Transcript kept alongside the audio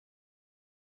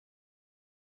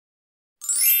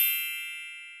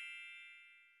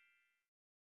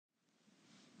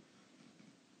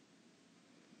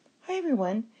Hi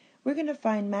everyone, we're going to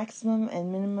find maximum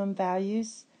and minimum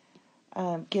values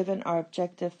given our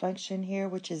objective function here,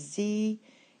 which is z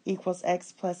equals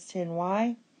x plus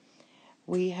 10y.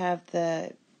 We have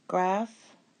the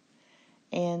graph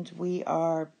and we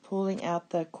are pulling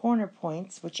out the corner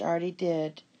points, which I already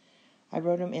did. I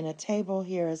wrote them in a table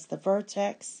here as the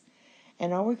vertex,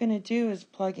 and all we're going to do is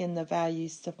plug in the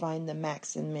values to find the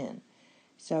max and min.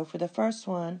 So for the first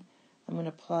one, I'm going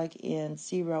to plug in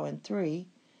 0 and 3.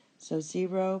 So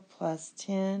 0 plus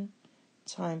 10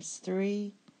 times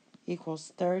 3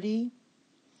 equals 30.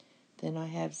 Then I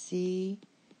have z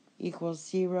equals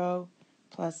 0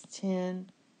 plus 10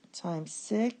 times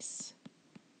 6,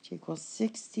 which equals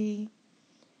 60.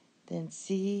 Then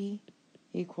z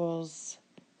equals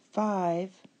 5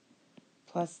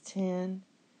 plus 10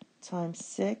 times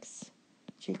 6,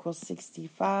 which equals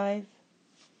 65.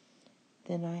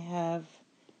 Then I have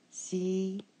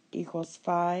z equals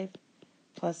 5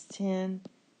 plus 10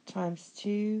 times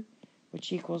 2,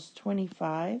 which equals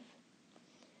 25.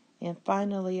 And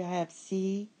finally, I have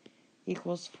c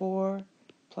equals 4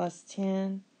 plus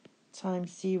 10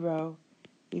 times 0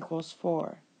 equals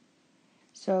 4.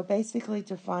 So basically,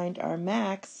 to find our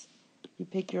max, you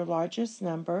pick your largest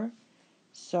number.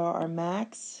 So our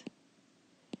max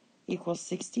equals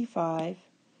 65,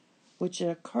 which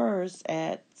occurs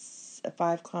at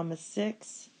 5,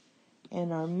 6,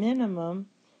 and our minimum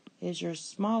is your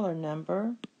smaller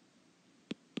number,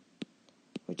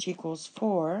 which equals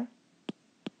 4,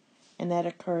 and that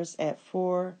occurs at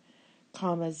 4,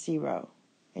 0.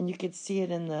 And you can see it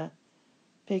in the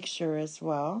picture as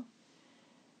well.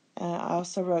 I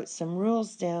also wrote some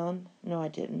rules down. No, I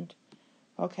didn't.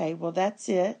 Okay, well, that's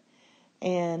it.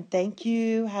 And thank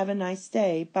you. Have a nice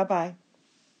day. Bye-bye.